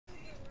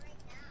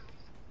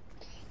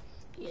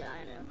Yeah,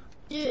 I know.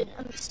 Dude,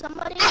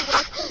 somebody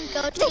can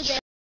go to their...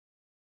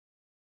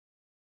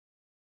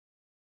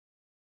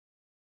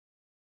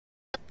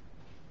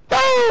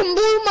 Boom!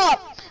 Boom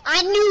up!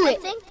 I knew it!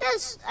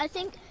 I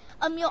think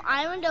your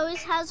island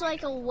always has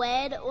like a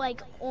wed,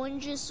 like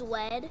orangish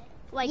wed,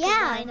 like a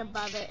line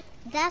above it.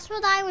 That's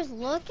what I was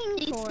looking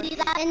for. See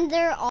that? And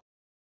they're all...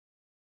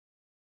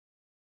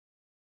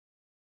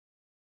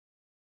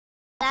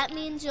 That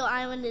means your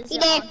island is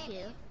on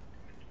here.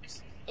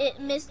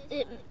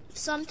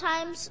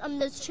 Sometimes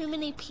there's too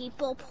many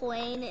people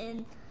playing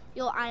in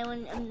your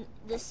island and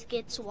this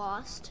gets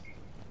lost.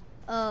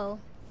 Oh.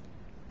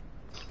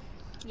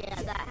 Yeah,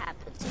 that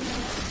happens.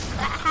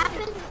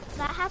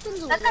 That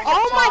happens a lot.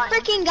 Oh my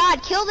freaking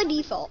god, kill the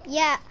default.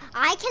 Yeah,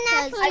 I can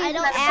actually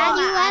add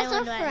you as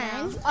a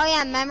friend. Oh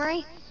yeah,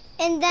 memory.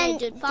 And then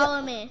dude,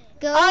 follow me.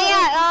 Go. Oh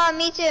yeah,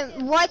 me too.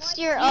 What's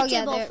your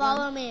YouTube,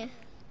 follow me.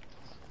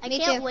 I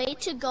can't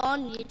wait to go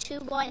on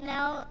YouTube right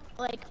now.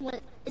 Like,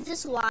 is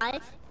this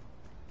live?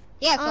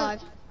 Yeah, it's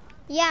live.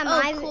 Yeah,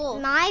 cool.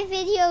 my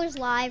video's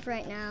live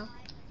right now.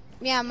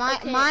 Yeah,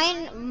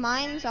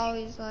 mine's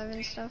always live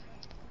and stuff.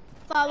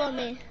 Follow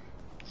me.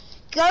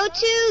 Go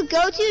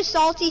to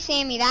Salty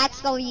Sammy.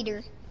 That's the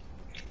leader.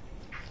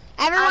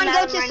 Everyone,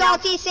 go to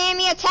Salty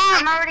Sammy.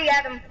 Attack! I'm already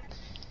at him.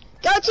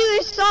 Go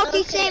to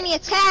Salty Sammy.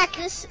 Attack!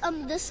 This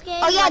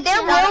game. Oh yeah,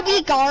 there will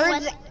be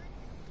guards.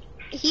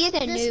 He is a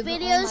noob.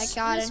 Video's, oh my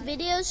god. This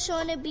video's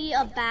showing to be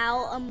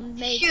about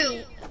making.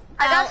 Shoot,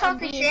 I got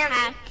Salty Sammy.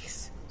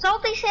 Hacks.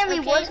 Salty Sammy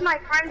was my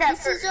friend at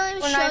first. This is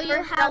going to show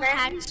you how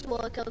hacks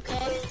work,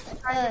 okay?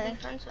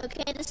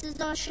 Okay, this is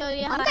going to show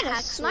you how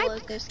hacks work. I'm gonna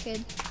snipe this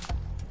kid.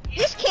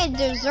 This kid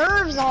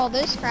deserves all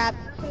this crap.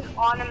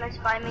 Anonymous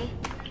by me.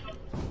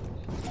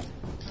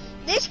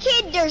 This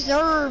kid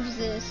deserves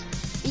this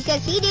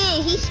because he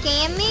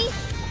scammed me.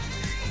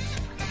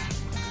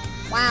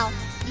 Wow,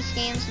 he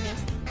scams me.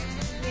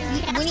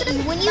 Yeah.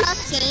 When you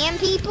scam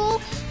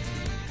people,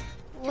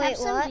 wait,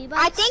 what?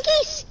 I think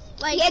he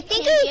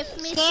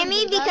scammed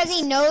me because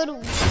he knowed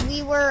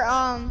we were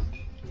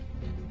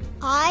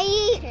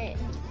Hey!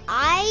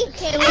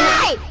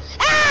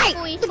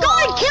 The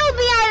guard killed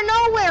me out of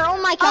nowhere! Oh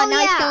my god, now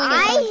he's killing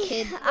a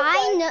kid.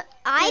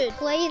 I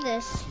play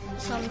this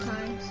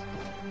sometimes.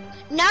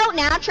 No,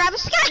 now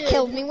Travis Scott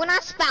killed me when I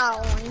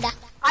spawned.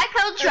 I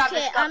killed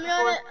Travis Scott. I'm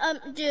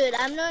gonna, dude,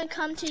 I'm gonna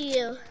come to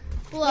you.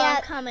 Well,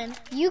 I'm coming.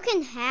 You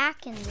can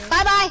hack in this.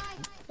 Bye bye.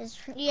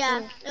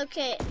 Yeah,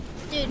 okay.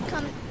 Dude,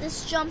 come,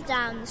 let's jump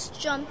down.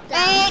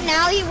 Hey,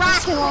 now he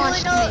rocket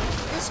launched me.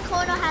 This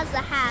corner has the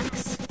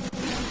hacks.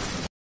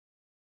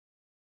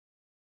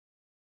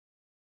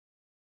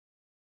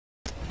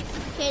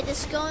 Okay,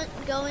 just go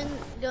in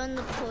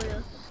the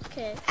portal.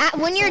 Okay.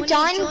 When you're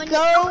done,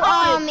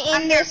 go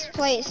in this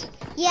place.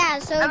 Yeah,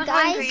 so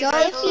guys,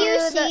 if you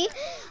see,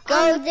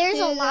 there's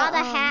a lot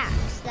of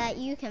hacks that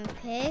you can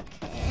pick,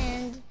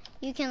 and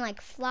you can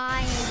like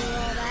fly and do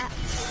all that.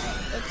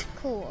 It's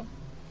cool.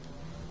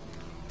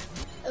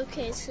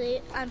 Okay, see,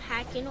 I'm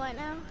hacking right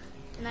now,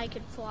 and I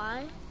can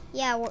fly.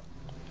 Yeah,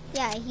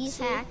 he's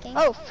hacking.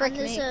 Oh, frick me.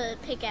 There's a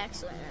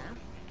pickaxe right now.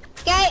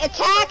 Okay,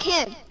 attack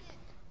him.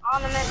 Oh,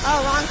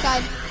 wrong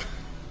side.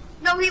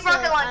 No, he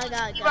rocket launched.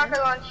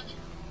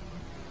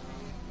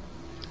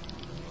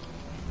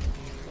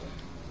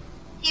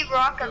 He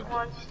rocket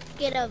launched.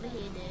 Get over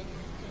here, dude.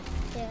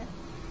 Yeah.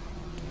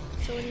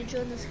 So when you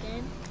join this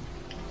game,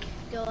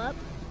 go up.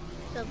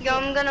 Yo,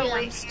 I'm gonna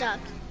wait. I'm stuck.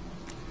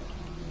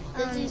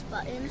 There's these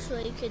buttons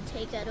where you could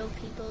take out old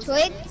people's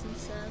Twig? heads and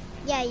stuff.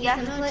 Yeah, you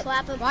can I'm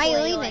trap a Why are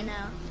you leaving? right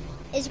now.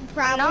 It's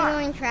probably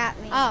going to trap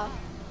me. Oh.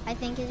 I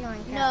think it's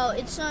going to trap me. No,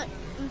 it's not.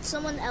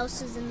 Someone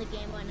else is in the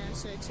game right now,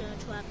 so it's going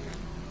to trap them.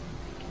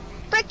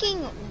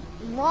 Freaking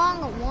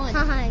wrong one.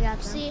 I got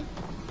them. See?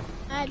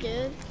 Hi,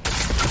 dude.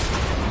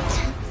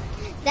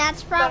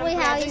 That's probably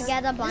how you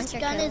get a bunch this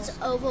of gun kills. is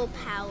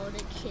overpowered.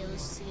 It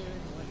kills you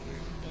in one.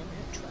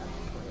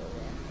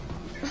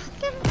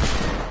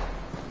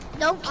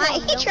 Don't kill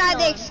him. He tried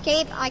to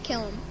escape. I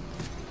kill him.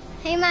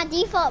 Hey, my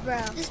default,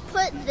 bro. Just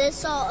put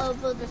this all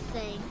over the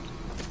thing.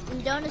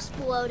 And don't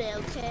explode it,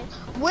 okay?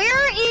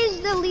 Where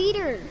is the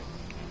leader?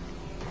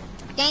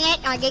 Dang it,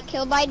 I get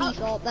killed by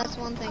default. That's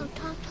one thing. Oh,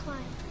 talk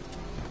quiet.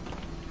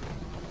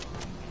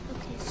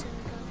 Okay, so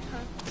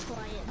talk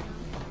quiet now.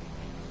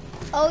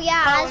 Oh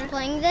yeah, I was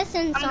playing this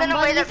and somebody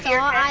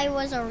thought I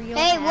was a real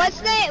Hey,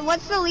 hacker.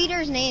 what's the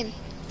leader's name?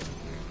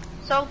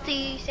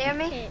 Salty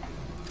Sammy? Okay.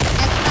 That's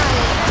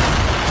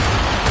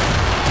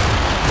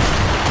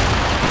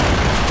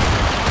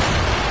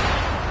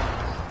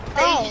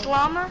not it. Beige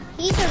Llama?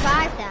 He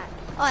survived that.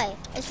 Oh,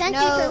 since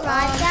he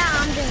survived that,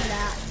 I'm doing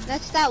that.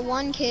 That's that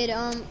one kid.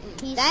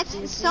 That's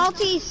stupid.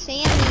 Salty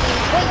Sammy.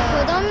 Wait,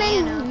 put him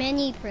in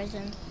mini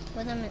prison.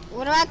 Put him in.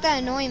 What about the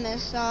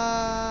anonymous?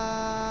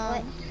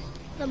 What?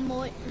 The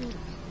more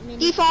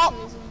Default.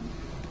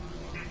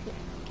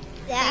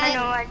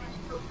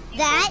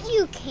 That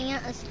you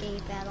can't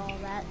escape at all.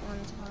 That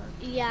one's hard.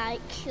 Yeah,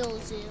 it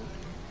kills you.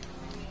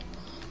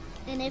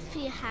 And if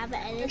you have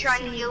edits,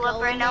 trying to heal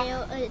up right now.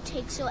 It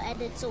takes your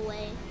edits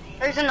away.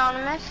 There's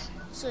anonymous.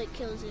 so it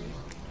kills you.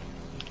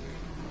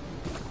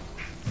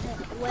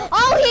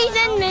 Oh, he's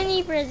in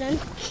mini prison.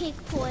 Kick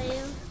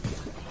player.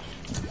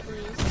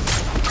 Please.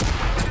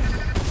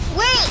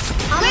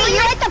 Wait,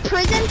 you're at the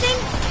prison thing?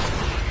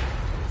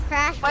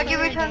 Crash Why'd you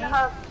player return the game.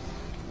 hub?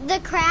 The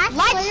crash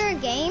What? player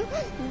game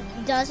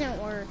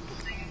doesn't work.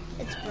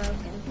 It's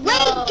broken.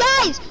 Wait,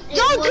 guys,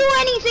 don't do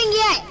anything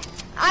yet.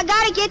 I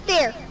gotta get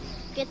there.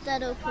 Get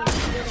that open.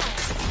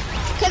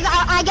 Cause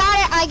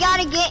I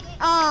gotta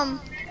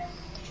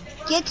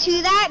get to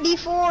that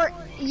before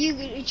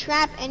you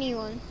trap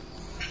anyone.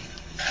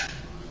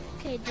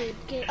 Okay, dude,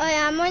 get. Oh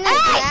yeah, I'm on the Hey,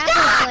 grapple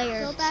stop!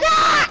 player. Go back to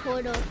Stop! the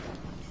portal.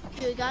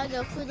 Dude, we gotta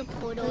go through the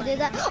portal. Who did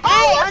that? right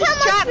Oh, look how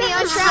unstrap much me, prison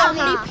now. unstrap So me.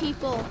 many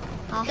people.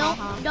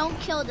 Uh-huh. Don't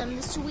kill them.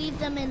 Just weave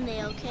them in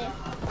there, okay?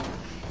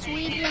 Just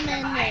weave them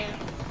in there.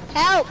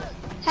 Help!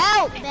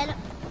 Help! Better.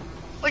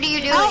 What are you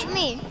doing? Help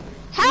me!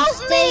 Help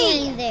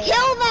stay me! in there.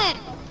 Kill them!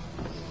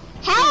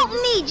 Help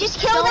me! Just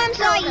kill Don't them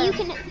so kill you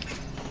them. can.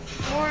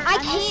 Where, I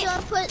I'm just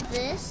can't. gonna put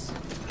this.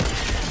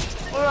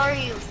 where are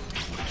you?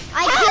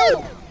 I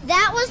Help! killed.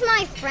 That was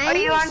my friend, Are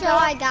you on so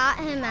top? I got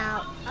him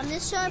out. I'm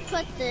just gonna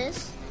put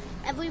this.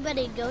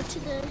 Everybody, go to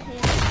the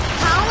hand.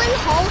 Colin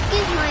Hulk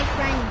is my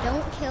friend.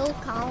 Don't kill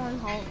Colin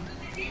Hulk.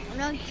 I'm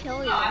gonna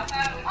kill you.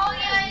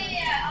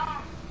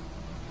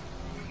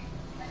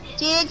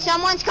 Dude,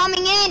 someone's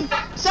coming in!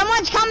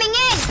 Someone's coming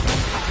in!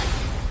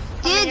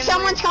 Dude,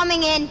 someone's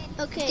coming in.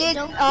 Okay, Dude,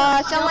 don't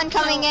kill. someone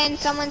don't coming kill. in.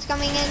 Someone's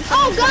coming in.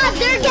 Oh someone's God, coming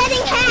they're in.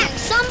 getting hacked.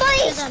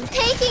 Somebody's Kill them.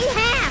 taking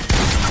hacks.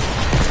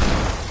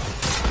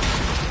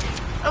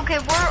 Okay,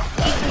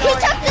 He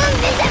took the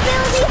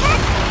invisibility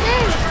hack.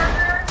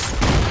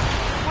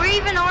 where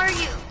even are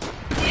you?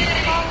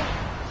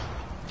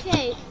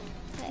 Okay,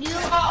 you.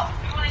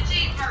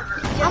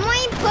 I'm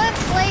going to put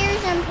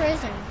players in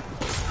prison.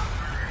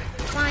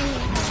 Fine.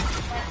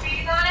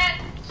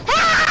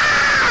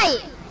 Hi!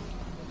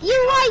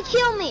 You might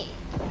kill me.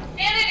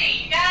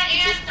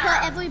 Just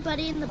put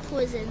everybody in the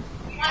prison.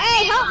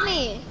 Hey, help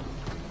me.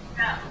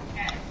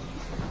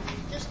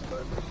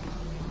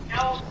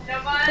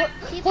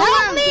 People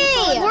Help in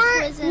me!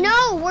 prison.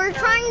 We're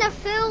trying to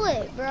fill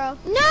it, bro.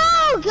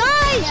 No,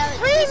 guys, Yeah,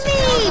 free just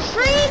me,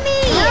 free me.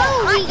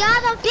 No, we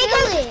gotta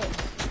because- fill it.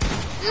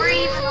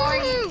 Free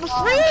flashing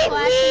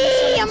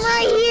me! I'm someone's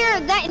right shield.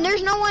 here.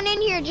 There's no one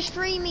in here. Just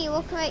free me,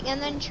 real quick, and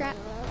then trap.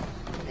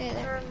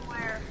 There.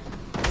 Where?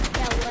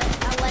 Yeah,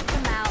 I'll let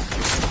them out.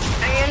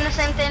 Are you in the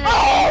same thing as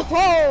Oh,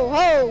 ho,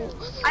 ho!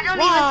 I don't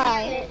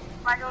Why? even see it.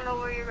 I don't know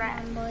where you're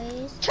at.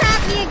 Boys.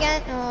 Trap me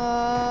again.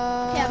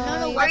 Okay, I'm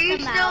gonna Are let you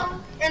them still out.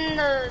 in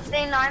the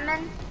thing I'm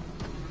in?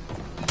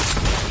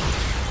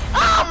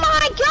 Oh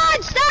my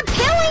God! Stop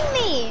killing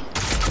me!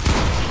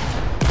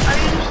 Are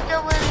you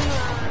still in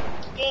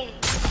the game?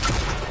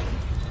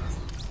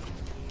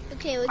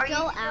 Okay, we Are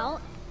go you-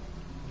 out.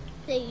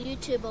 Say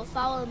YouTuber,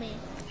 follow me.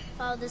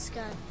 Follow this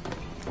guy.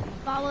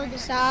 Follow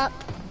this. Stop.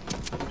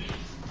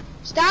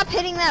 Stop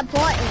hitting that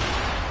button.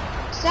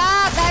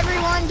 Stop,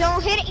 everyone!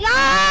 Don't hit it.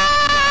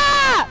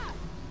 Ah!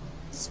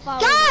 Just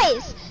follow.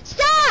 Guys,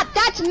 stop!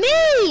 That's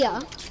me!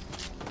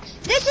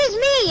 This is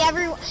me,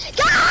 everyone.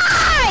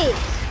 Guys!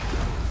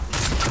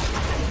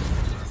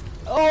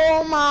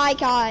 Oh my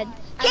God.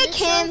 Kick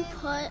him.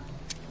 Put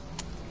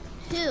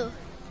who?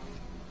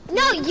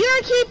 No,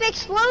 you keep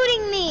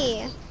exploding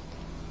me.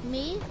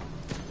 Me?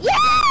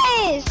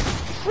 Yes!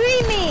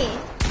 Free me.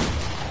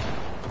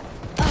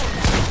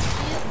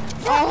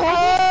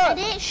 I Oh,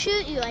 didn't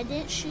shoot you. I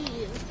didn't shoot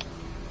you.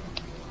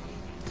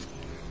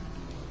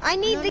 I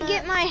need I'm to gonna-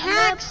 get my I'm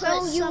hack gonna so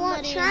put you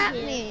won't somebody in trap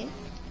here. me.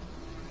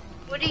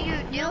 What are you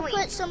You doing?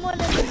 put someone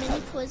in the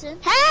mini prison.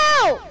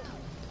 Help!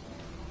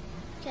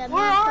 Okay, I'm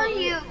Where gonna are put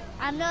you?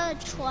 I'm gonna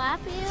trap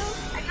you,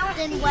 I don't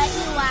then see let you.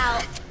 you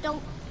out.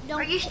 Don't.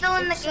 Are you still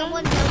in the if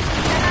someone game? goes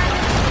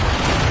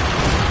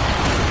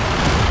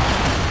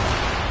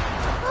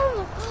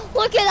Oh,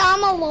 look at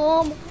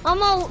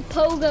I'm a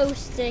pogo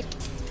stick.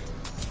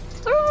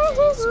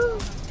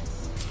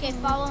 okay,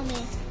 follow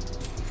me.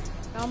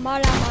 Follow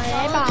Lama.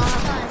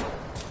 this gun.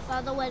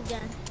 Follow the red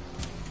gun.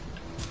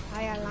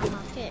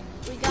 Okay,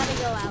 we gotta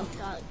go out.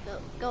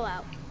 Go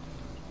out.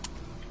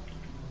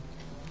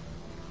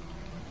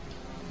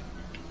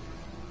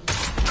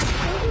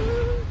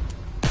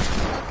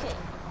 Okay.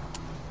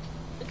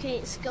 Okay,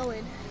 it's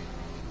going.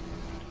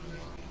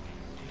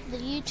 The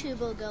YouTube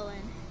will go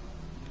in.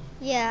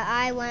 Yeah,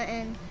 I went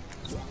in.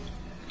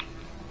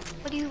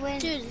 What do you win?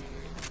 Dude,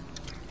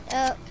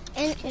 And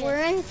Okay. we're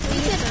in free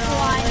You can for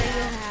fly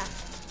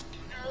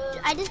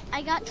all. now.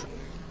 I got.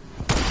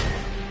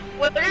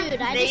 What if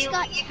Dude, I they just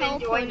got even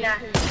join teleported that?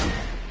 here.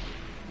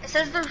 It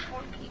says there's 4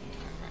 people.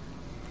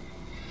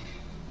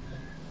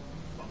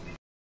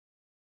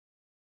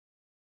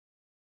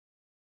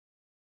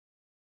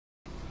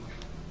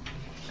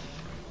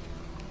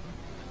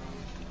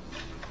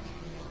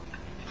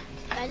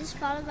 I just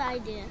thought of the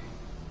idea.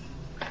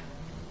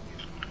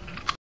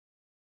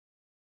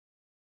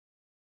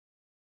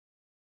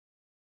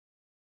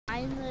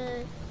 Find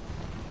the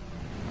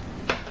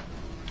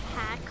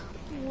hack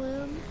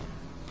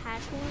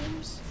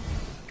rooms.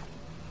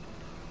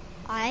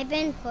 I've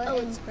been put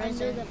in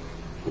prison.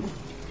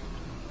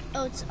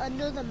 It's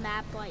under the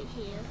map right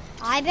here.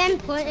 I've been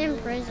put in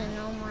prison,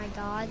 oh my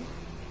god.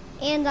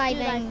 And I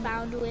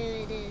found where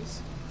it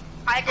is.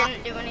 I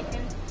didn't do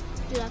anything.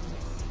 Dude,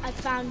 I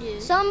found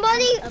you.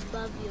 Somebody I'm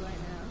above you right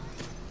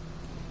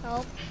now.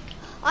 Oh,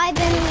 I've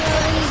been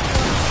really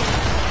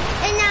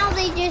close. And now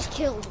they just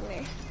killed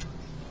me.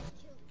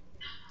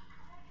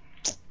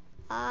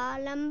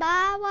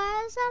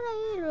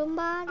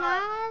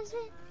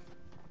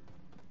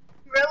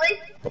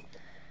 Really?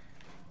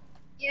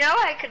 You know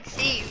I could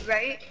see you,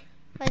 right?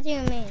 What do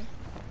you mean?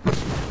 I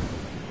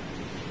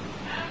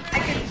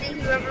could see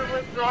whoever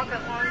was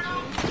rocket launching.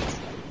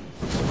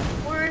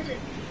 Where is it?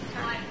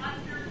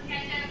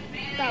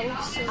 That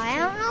was so I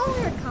don't know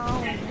where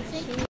Colin is.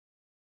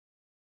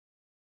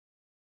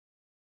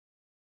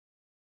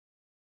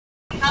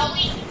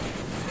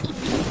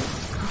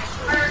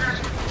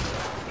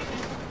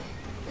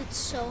 It's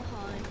so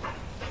hard.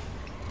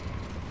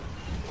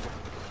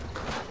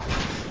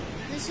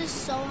 This is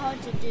so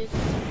hard to do.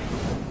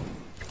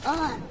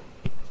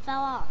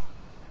 Fell off.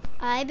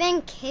 I've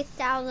been kicked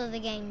out of the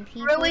game.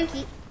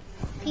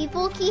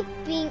 People keep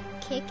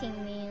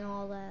kicking me and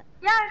all that.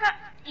 Yeah, I got...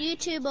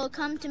 YouTuber,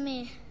 come to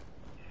me.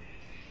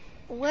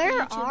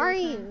 Where are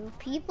you?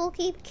 People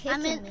keep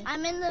kicking me.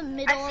 I'm in the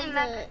middle of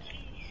the...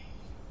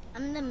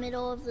 I'm in the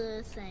middle of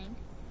the thing.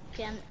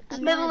 Okay,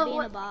 I'm gonna be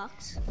in a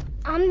box.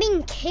 I'm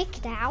being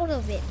kicked out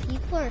of it.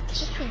 People are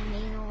kicking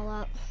me and all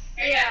that.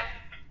 Yeah.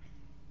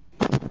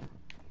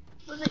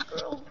 Was it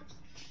girl?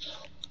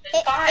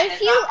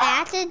 If you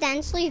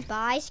accidentally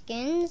buy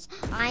skins,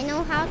 I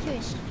know how to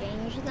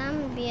exchange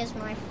them because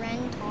my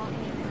friend taught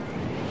me.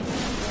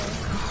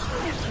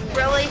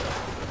 Really?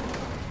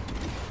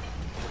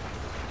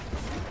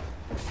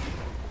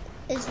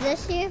 Is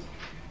this you?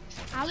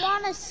 I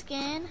want a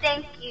skin.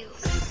 Thank you.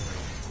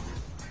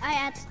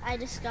 I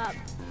just got...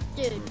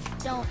 Dude,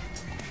 don't...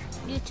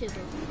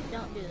 YouTuber,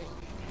 don't do it.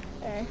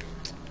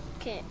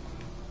 Okay.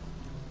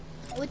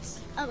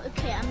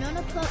 Okay, I'm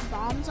gonna put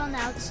bombs on the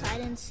outside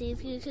and see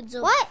if you could...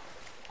 What?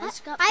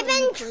 I've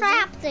been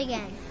trapped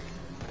again.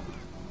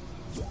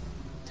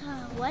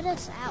 Let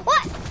us out.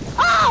 What?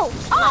 Oh!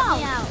 Let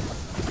me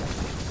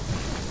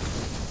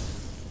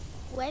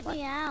out. Let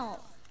me out.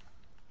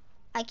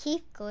 I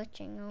keep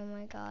glitching, oh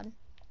my god.